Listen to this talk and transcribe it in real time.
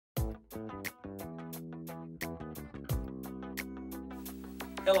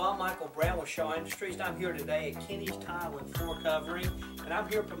Hello, I'm Michael Brown with Shaw Industries, and I'm here today at Kenny's Tile and Floor Covering, and I'm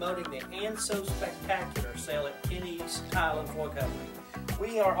here promoting the Anso Spectacular sale at Kenny's Tile and Floor Covering.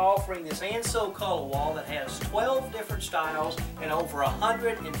 We are offering this Anso color wall that has 12 different styles and over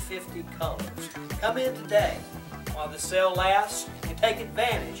 150 colors. Come in today while the sale lasts and take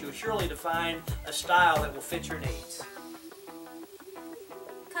advantage. You'll surely find a style that will fit your needs.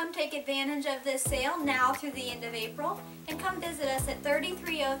 Come take advantage of this sale now through the end of April, and come visit us at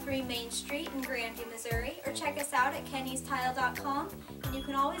 3303 Main Street in Grandview, Missouri, or check us out at kennystile.com, and you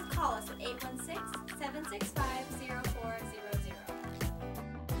can always call us at 816-765-0400.